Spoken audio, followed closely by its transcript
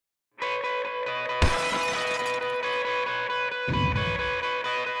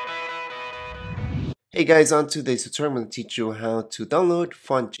Hey guys, on today's tutorial I'm going to teach you how to download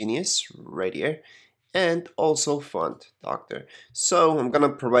Font Genius right here and also Font Doctor. So I'm going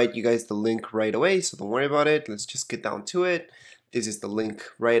to provide you guys the link right away, so don't worry about it. Let's just get down to it. This is the link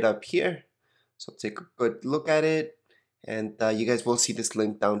right up here. So take a good look at it, and you guys will see this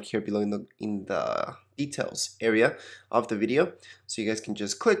link down here below in the details area of the video. So you guys can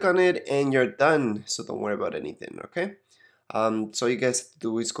just click on it and you're done. So don't worry about anything, okay? So you guys have to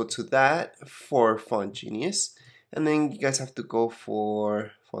do is go to that for Font Genius, and then you guys have to go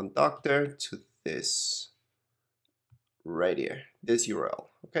for Font Doctor to this right here, this URL,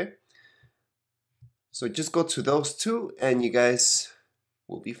 okay? So just go to those two and you guys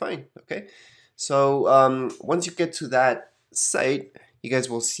will be fine, okay? So once you get to that site, you guys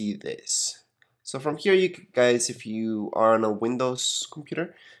will see this. So from here, you guys, if you are on a Windows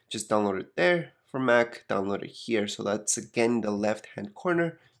computer, just download it there. For Mac, download it here. So that's again the left-hand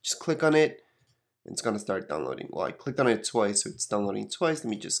corner. Just click on it, and it's gonna start downloading. Well, I clicked on it twice, so it's downloading twice.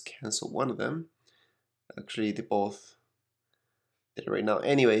 Let me just cancel one of them. Actually, they both did it right now.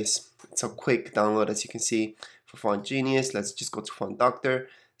 Anyways, it's a quick download as you can see for Font Genius. Let's just go to Font Doctor.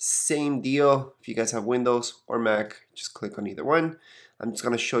 Same deal. If you guys have Windows or Mac, just click on either one. I'm just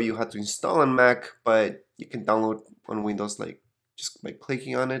gonna show you how to install on Mac, but you can download on Windows like just by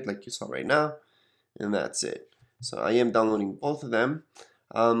clicking on it like you saw right now, and that's it. So I am downloading both of them.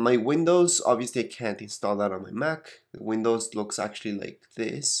 My Windows, obviously I can't install that on my Mac. The Windows looks actually like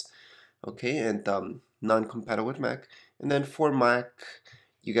this, okay, and non-compatible with Mac. And then for Mac,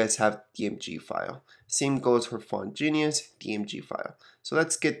 you guys have DMG file. Same goes for Font Genius, DMG file. So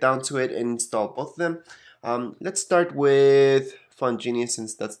let's get down to it and install both of them. Let's start with Font Genius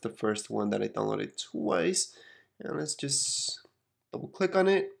since that's the first one that I downloaded twice. And let's just double click on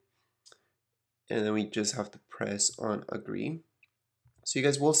it. And then we just have to press on agree. So you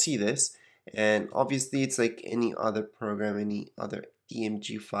guys will see this. And obviously it's like any other program, any other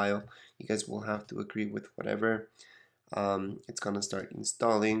DMG file. You guys will have to agree with whatever. It's gonna start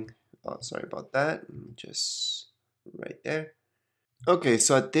installing. Oh, sorry about that. Just right there. Okay,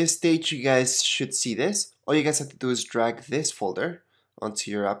 so at this stage you guys should see this. All you guys have to do is drag this folder onto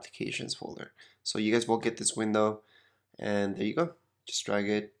your applications folder. So you guys will get this window, and there you go. Just drag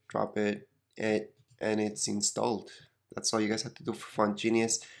it, drop it, and it's installed. That's all you guys have to do for Font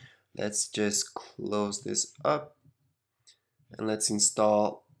Genius. Let's just close this up and let's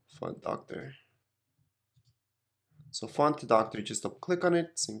install Font Doctor. So Font Doctor, just double click on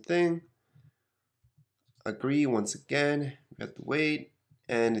it, same thing. Agree once again, we have to wait,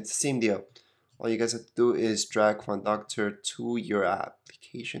 and it's the same deal. All you guys have to do is drag Font Doctor to your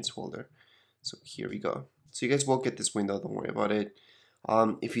applications folder. So here we go. So you guys will get this window, don't worry about it.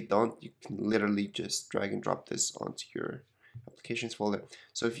 If you don't, you can literally just drag and drop this onto your applications folder.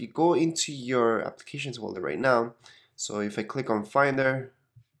 So if you go into your applications folder right now, so if I click on Finder,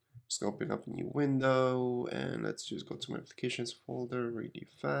 just open up a new window, and let's just go to my applications folder really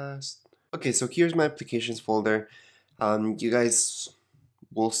fast. Okay, so here's my applications folder. You guys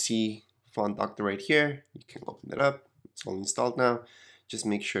will see Font Doctor right here. You can open it up. It's all installed now. Just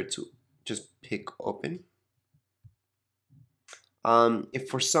make sure to just pick open. If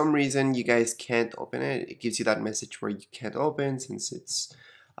for some reason you guys can't open it, it gives you that message where you can't open since it's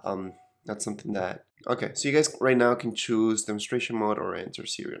not something that... Okay, so you guys right now can choose demonstration mode or enter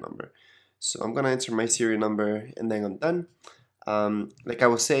serial number. So I'm gonna enter my serial number and then I'm done. Like I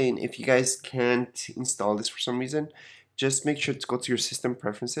was saying, if you guys can't install this for some reason, just make sure to go to your system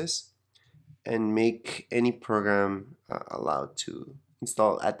preferences and make any program allowed to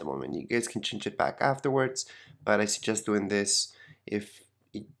install at the moment. You guys can change it back afterwards, but I suggest doing this if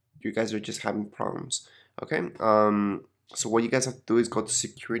you guys are just having problems. Okay, so what you guys have to do is go to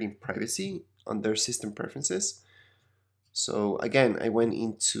security and privacy under system preferences. So again, I went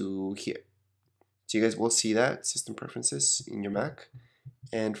into here. So you guys will see that system preferences in your Mac,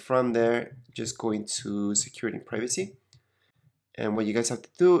 and from there just go into security and privacy, and what you guys have to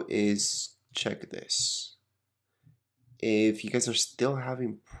do is check this. If you guys are still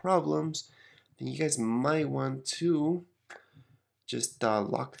having problems, then you guys might want to just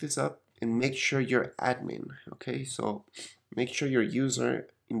lock this up and make sure you're admin. Okay, so make sure your user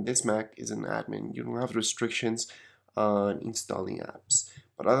in this Mac is an admin. You don't have restrictions on installing apps,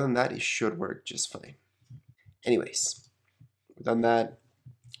 but other than that, it should work just fine. Anyways, we've done that.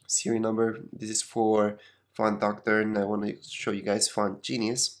 Serial number, this is for Font Doctor, and I want to show you guys Font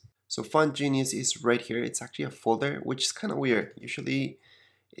Genius. So Font Genius is right here. It's actually a folder, which is kind of weird. Usually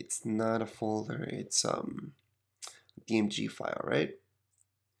it's not a folder, it's DMG file, right?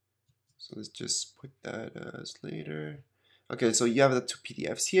 So let's just put that as later. Okay, so you have the two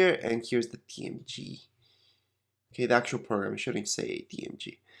PDFs here, and here's the DMG Okay, the actual program shouldn't say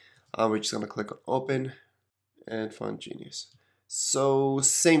DMG. We're just gonna click on open and Font Genius. So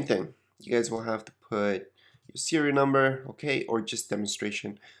same thing. You guys will have to put your serial number, okay, or just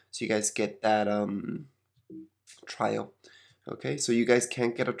demonstration, so you guys get that trial. Okay, so you guys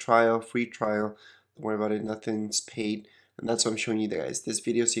can't get a trial, free trial. Don't worry about it, nothing's paid. And that's why I'm showing you guys this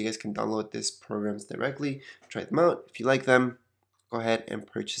video, so you guys can download these programs directly, try them out. If you like them, go ahead and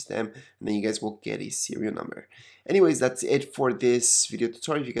purchase them, and then you guys will get a serial number. Anyways, that's it for this video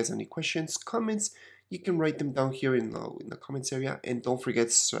tutorial. If you guys have any questions, comments, you can write them down here in the comments area, and don't forget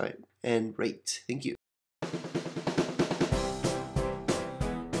to subscribe and rate. Thank you.